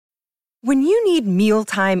When you need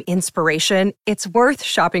mealtime inspiration, it's worth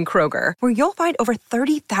shopping Kroger, where you'll find over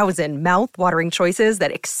 30,000 mouth-watering choices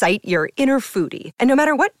that excite your inner foodie. And no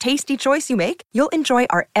matter what tasty choice you make, you'll enjoy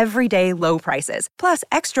our everyday low prices, plus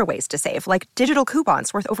extra ways to save, like digital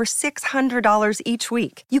coupons worth over $600 each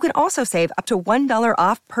week. You can also save up to $1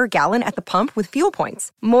 off per gallon at the pump with fuel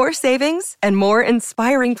points. More savings and more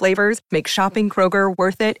inspiring flavors make shopping Kroger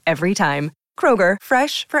worth it every time. Kroger,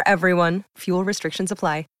 fresh for everyone. Fuel restrictions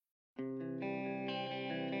apply.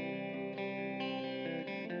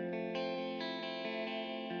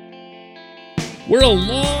 We're a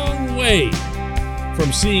long way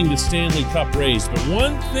from seeing the Stanley Cup raised, but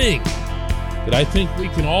one thing that I think we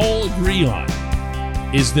can all agree on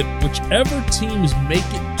is that whichever teams make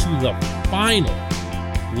it to the final,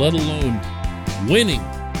 let alone winning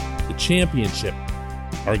the championship,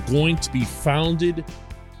 are going to be founded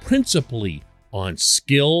principally on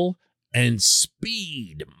skill and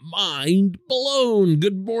speed. Mind blown.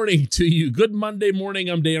 Good morning to you. Good Monday morning.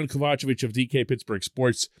 I'm Dejan Kovacevic of DK Pittsburgh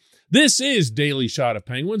Sports. This is Daily Shot of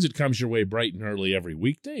Penguins. It comes your way bright and early every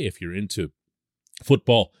weekday. If you're into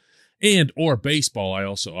football and or baseball, I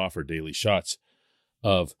also offer daily shots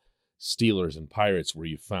of Steelers and Pirates, where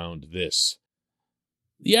you found this.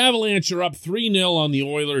 The Avalanche are up 3-0 on the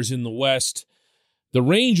Oilers in the West. The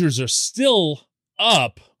Rangers are still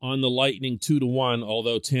up on the Lightning 2-1,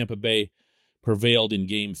 although Tampa Bay prevailed in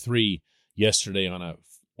Game 3 yesterday on a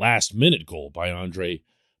last-minute goal by Andre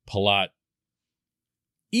Palat.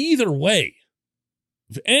 Either way,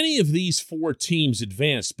 if any of these four teams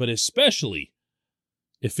advanced, but especially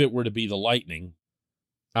if it were to be the Lightning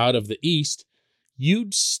out of the East,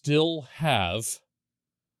 you'd still have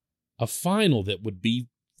a final that would be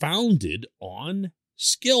founded on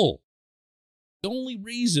skill. The only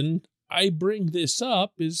reason I bring this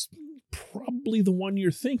up is probably the one you're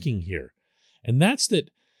thinking here, and that's that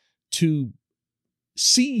to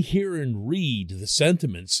see, hear, and read the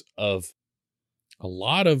sentiments of a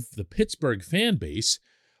lot of the Pittsburgh fan base,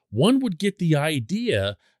 one would get the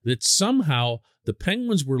idea that somehow the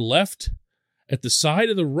Penguins were left at the side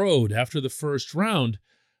of the road after the first round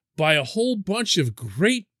by a whole bunch of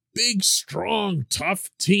great, big, strong,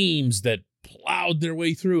 tough teams that plowed their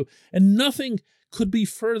way through, and nothing could be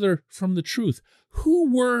further from the truth.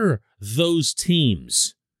 Who were those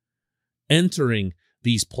teams entering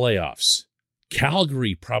these playoffs?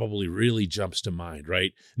 Calgary probably really jumps to mind,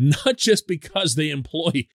 right? Not just because they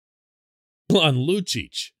employ Milan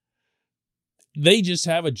Lucic. They just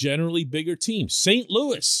have a generally bigger team. St.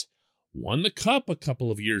 Louis won the Cup a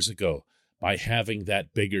couple of years ago by having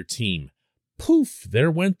that bigger team. Poof, there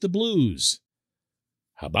went the Blues.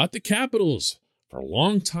 How about the Capitals? For a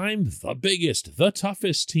long time, the biggest, the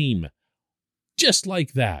toughest team. Just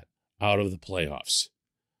like that, out of the playoffs.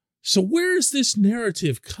 So where is this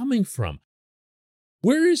narrative coming from?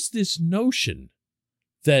 Where is this notion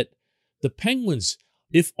that the Penguins,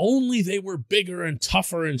 if only they were bigger and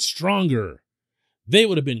tougher and stronger, they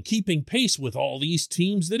would have been keeping pace with all these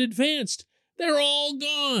teams that advanced? They're all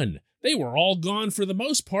gone. They were all gone for the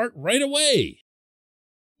most part right away.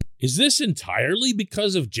 Is this entirely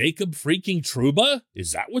because of Jacob freaking Trouba?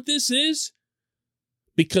 Is that what this is?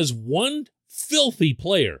 Because one filthy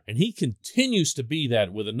player, and he continues to be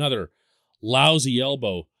that with another lousy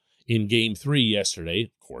elbow in Game 3 yesterday,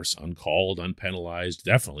 of course, uncalled, unpenalized,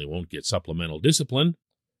 definitely won't get supplemental discipline.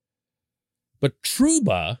 But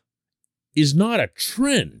Trouba is not a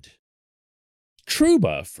trend.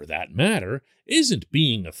 Trouba, for that matter, isn't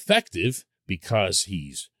being effective because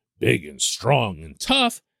he's big and strong and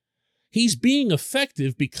tough. He's being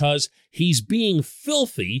effective because he's being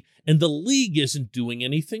filthy and the league isn't doing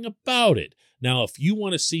anything about it. Now, if you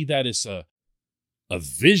want to see that as a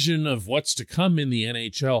vision of what's to come in the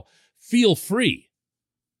NHL, feel free.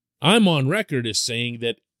 I'm on record as saying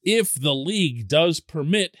that if the league does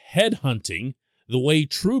permit headhunting the way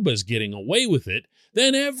Trouba's getting away with it,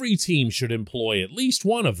 then every team should employ at least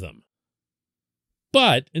one of them.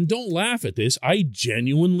 But, and don't laugh at this, I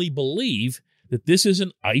genuinely believe that this is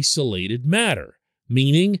an isolated matter,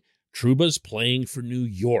 meaning Trouba's playing for New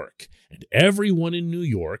York, and everyone in New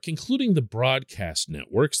York, including the broadcast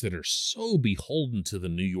networks that are so beholden to the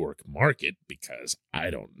New York market because, I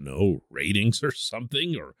don't know, ratings or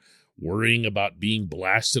something, or worrying about being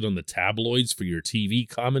blasted on the tabloids for your TV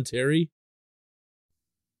commentary.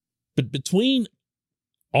 But between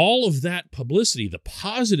all of that publicity, the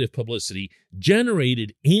positive publicity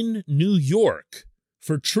generated in New York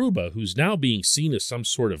for Trouba, who's now being seen as some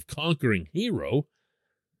sort of conquering hero,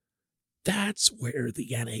 that's where the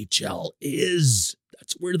NHL is.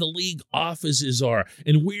 That's where the league offices are.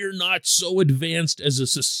 And we're not so advanced as a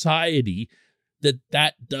society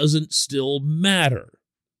that doesn't still matter.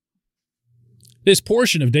 This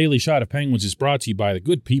portion of Daily Shot of Penguins is brought to you by the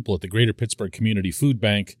good people at the Greater Pittsburgh Community Food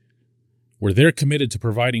Bank, where they're committed to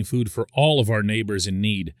providing food for all of our neighbors in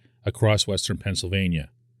need across Western Pennsylvania.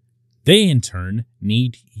 They, in turn,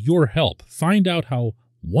 need your help. Find out how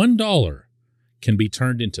 $1 can be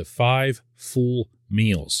turned into 5 full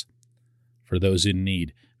meals for those in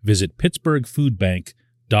need. Visit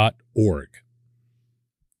pittsburghfoodbank.org.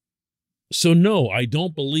 So no, I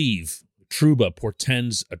don't believe Trouba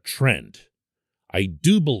portends a trend. I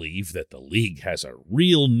do believe that the league has a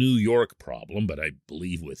real New York problem, but I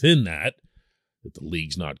believe within that the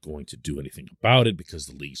league's not going to do anything about it because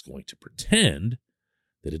the league's going to pretend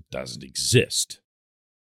that it doesn't exist.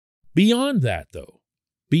 Beyond that,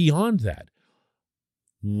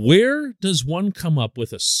 where does one come up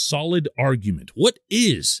with a solid argument? What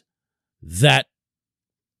is that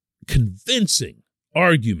convincing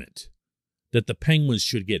argument that the Penguins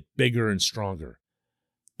should get bigger and stronger?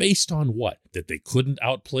 Based on what? That they couldn't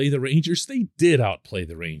outplay the Rangers? They did outplay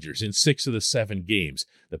the Rangers in 6 of the 7 games.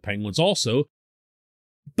 The Penguins also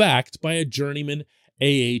backed by a journeyman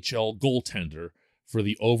AHL goaltender for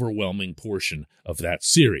the overwhelming portion of that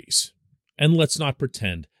series. And let's not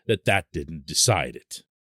pretend that didn't decide it.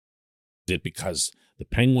 Did it because the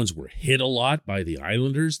Penguins were hit a lot by the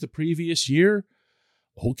Islanders the previous year?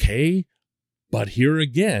 Okay, but here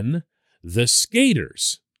again, the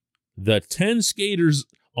skaters, the 10 skaters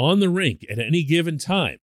on the rink at any given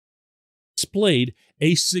time, displayed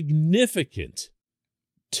a significant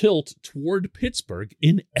tilt toward Pittsburgh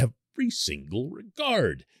in every single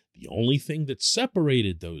regard. The only thing that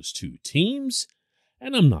separated those two teams,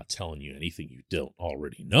 and I'm not telling you anything you don't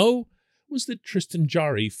already know, was that Tristan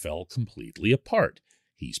Jarry fell completely apart.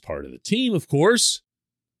 He's part of the team, of course,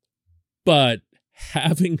 but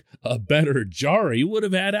having a better Jarry would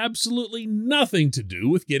have had absolutely nothing to do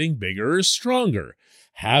with getting bigger or stronger.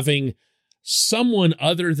 Having someone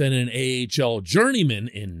other than an AHL journeyman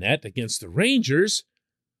in net against the Rangers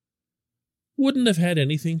wouldn't have had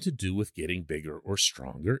anything to do with getting bigger or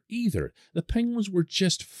stronger either. The Penguins were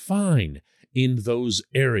just fine in those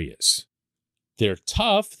areas. They're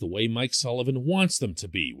tough the way Mike Sullivan wants them to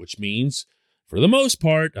be, which means, for the most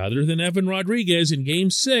part, other than Evan Rodriguez in Game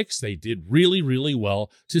 6, they did really, really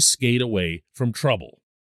well to skate away from trouble.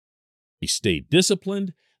 They stayed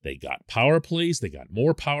disciplined. They got power plays. They got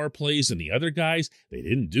more power plays than the other guys. They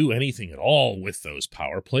didn't do anything at all with those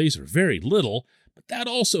power plays, or very little, but that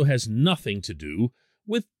also has nothing to do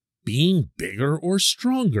with being bigger or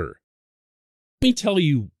stronger. Let me tell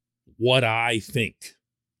you what I think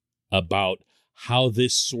about how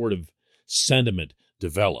this sort of sentiment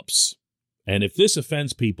develops. And if this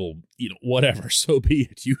offends people, whatever, so be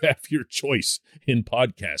it. You have your choice in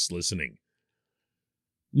podcast listening.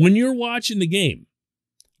 When you're watching the game,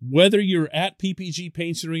 whether you're at PPG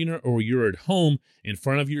Paints Arena or you're at home in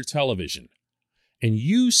front of your television, and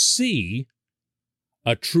you see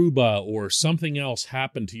a Trouba or something else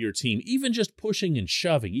happen to your team, even just pushing and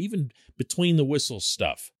shoving, even between the whistles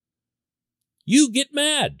stuff, you get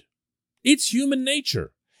mad. It's human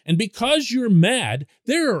nature. And because you're mad,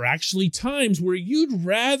 there are actually times where you'd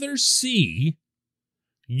rather see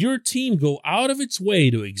your team go out of its way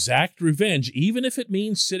to exact revenge, even if it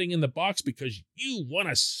means sitting in the box, because you want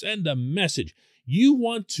to send a message. You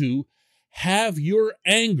want to have your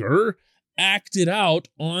anger acted out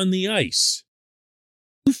on the ice.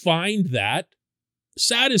 You find that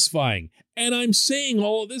satisfying. And I'm saying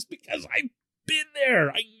all of this because I've been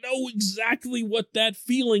there. I know exactly what that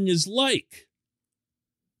feeling is like.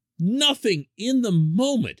 Nothing in the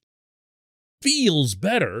moment feels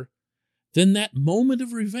better than that moment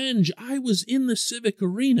of revenge. I was in the Civic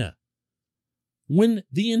Arena when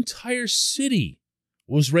the entire city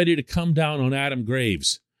was ready to come down on Adam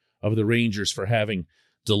Graves of the Rangers for having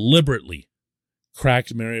deliberately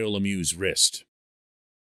cracked Mario Lemieux's wrist.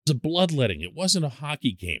 It was a bloodletting. It wasn't a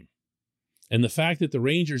hockey game. And the fact that the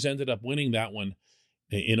Rangers ended up winning that one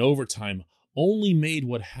in overtime only made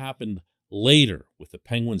what happened later with the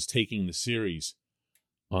Penguins taking the series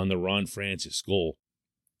on the Ron Francis goal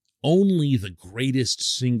only the greatest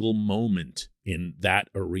single moment in that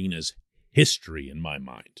arena's history in my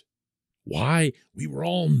mind. Why? We were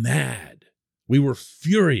all mad. We were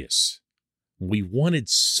furious. We wanted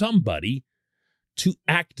somebody to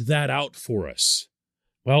act that out for us.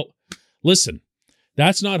 Well, listen,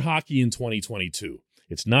 that's not hockey in 2022.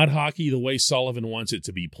 It's not hockey the way Sullivan wants it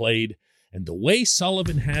to be played. And the way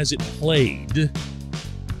Sullivan has it played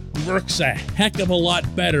works a heck of a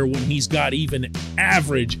lot better when he's got even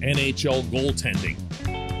average NHL goaltending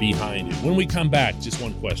behind it. When we come back, just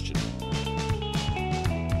one question.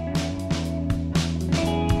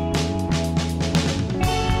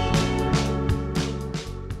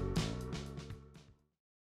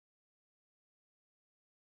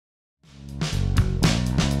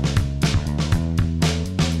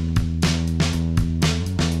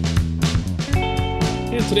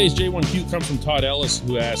 And today's J1Q comes from Todd Ellis,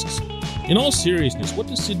 who asks, in all seriousness, what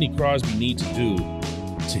does Sidney Crosby need to do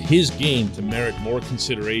to his game to merit more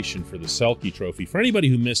consideration for the Selke Trophy? For anybody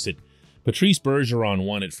who missed it, Patrice Bergeron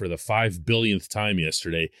won it for the 5 billionth time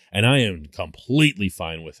yesterday, and I am completely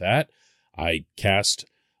fine with that. I cast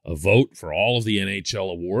a vote for all of the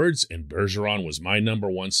NHL awards, and Bergeron was my number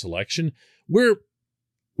one selection. We're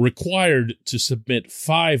required to submit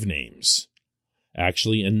 5 names,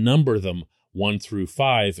 actually, and number them 1 through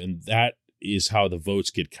 5, and that is how the votes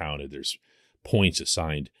get counted. There's points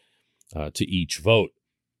assigned to each vote.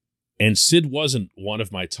 And Sid wasn't one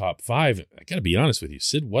of my top 5. I got to be honest with you,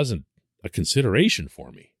 Sid wasn't a consideration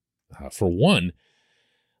for me. For one,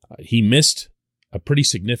 he missed a pretty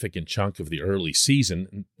significant chunk of the early season,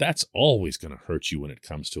 and that's always going to hurt you when it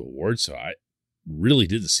comes to awards. So I really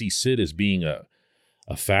didn't see Sid as being a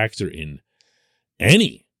factor in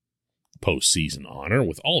any postseason honor,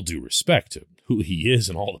 with all due respect to who he is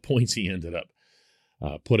and all the points he ended up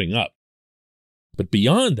putting up. But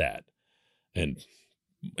beyond that, and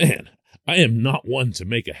man, I am not one to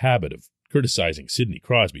make a habit of criticizing Sidney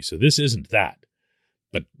Crosby, so this isn't that.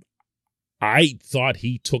 But I thought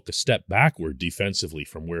he took a step backward defensively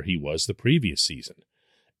from where he was the previous season.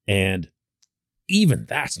 And even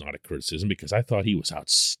that's not a criticism, because I thought he was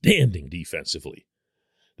outstanding defensively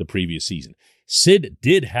the previous season. Sid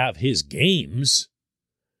did have his games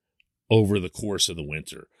over the course of the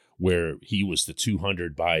winter where he was the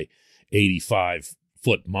 200 by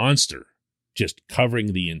 85-foot monster, just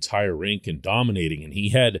covering the entire rink and dominating, and he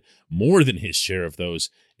had more than his share of those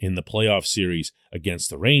in the playoff series against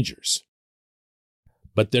the Rangers.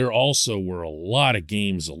 But there also were a lot of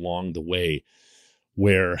games along the way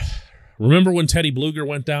where, remember when Teddy Bluger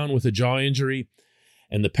went down with a jaw injury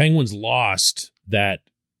and the Penguins lost that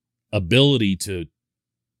ability to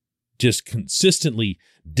just consistently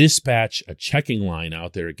dispatch a checking line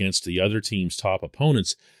out there against the other team's top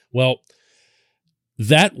opponents? Well,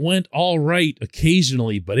 that went all right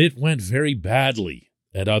occasionally, but it went very badly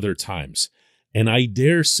at other times. And I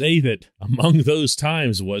dare say that among those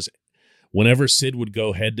times was whenever Sid would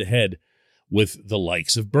go head-to-head with the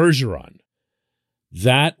likes of Bergeron.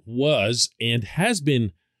 That was and has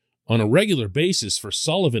been on a regular basis for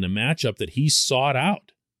Sullivan a matchup that he sought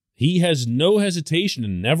out. He has no hesitation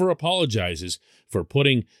and never apologizes for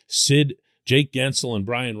putting Sid, Jake Gensel, and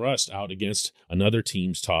Brian Rust out against another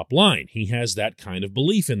team's top line. He has that kind of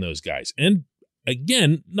belief in those guys. And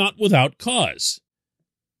again, not without cause.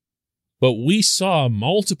 But we saw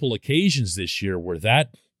multiple occasions this year where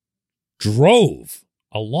that drove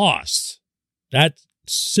a loss. That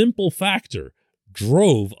simple factor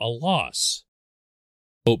drove a loss.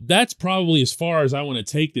 So that's probably as far as I want to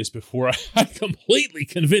take this before I completely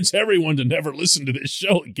convince everyone to never listen to this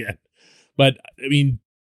show again. But, I mean,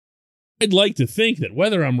 I'd like to think that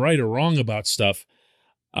whether I'm right or wrong about stuff,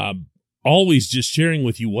 always just sharing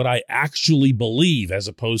with you what I actually believe as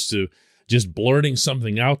opposed to just blurting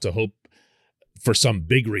something out to hope for some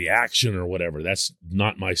big reaction or whatever. That's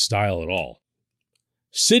not my style at all.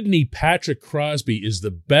 Sidney Patrick Crosby is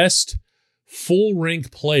the best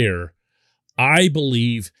full-rink player I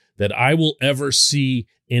believe that I will ever see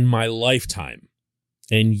in my lifetime.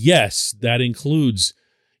 And yes, that includes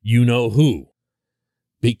you-know-who,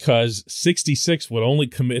 because 66 would only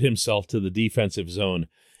commit himself to the defensive zone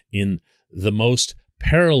in the most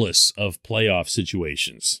perilous of playoff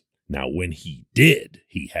situations. Now, when he did,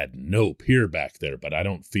 he had no peer back there, but I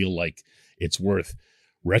don't feel like it's worth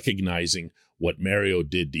recognizing what Mario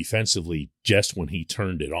did defensively just when he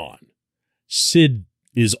turned it on. Sid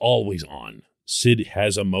is always on. Sid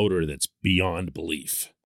has a motor that's beyond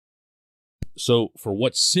belief. So for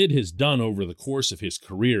what Sid has done over the course of his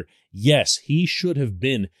career, yes, he should have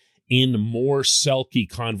been in more Selke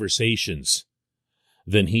conversations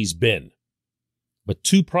than he's been. But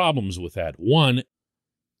 2 problems with that. One,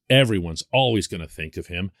 everyone's always going to think of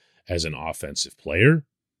him as an offensive player.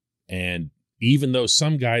 And even though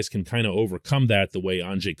some guys can kind of overcome that the way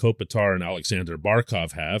Andrei Kopitar and Alexander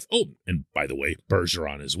Barkov have, and by the way,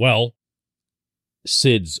 Bergeron as well,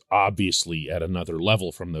 Sid's obviously at another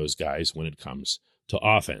level from those guys when it comes to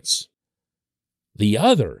offense. The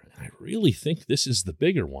other, and I really think this is the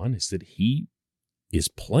bigger one, is that he is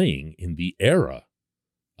playing in the era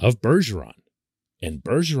of Bergeron. And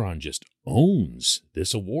Bergeron just owns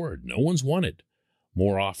this award. No one's won it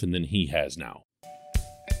more often than he has now.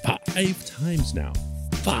 5 times now.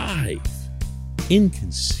 5.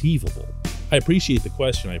 Inconceivable. I appreciate the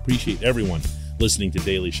question. I appreciate everyone listening to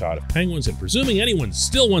Daily Shot of Penguins, and presuming anyone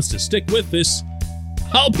still wants to stick with this,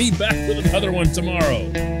 I'll be back with another one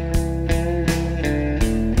tomorrow.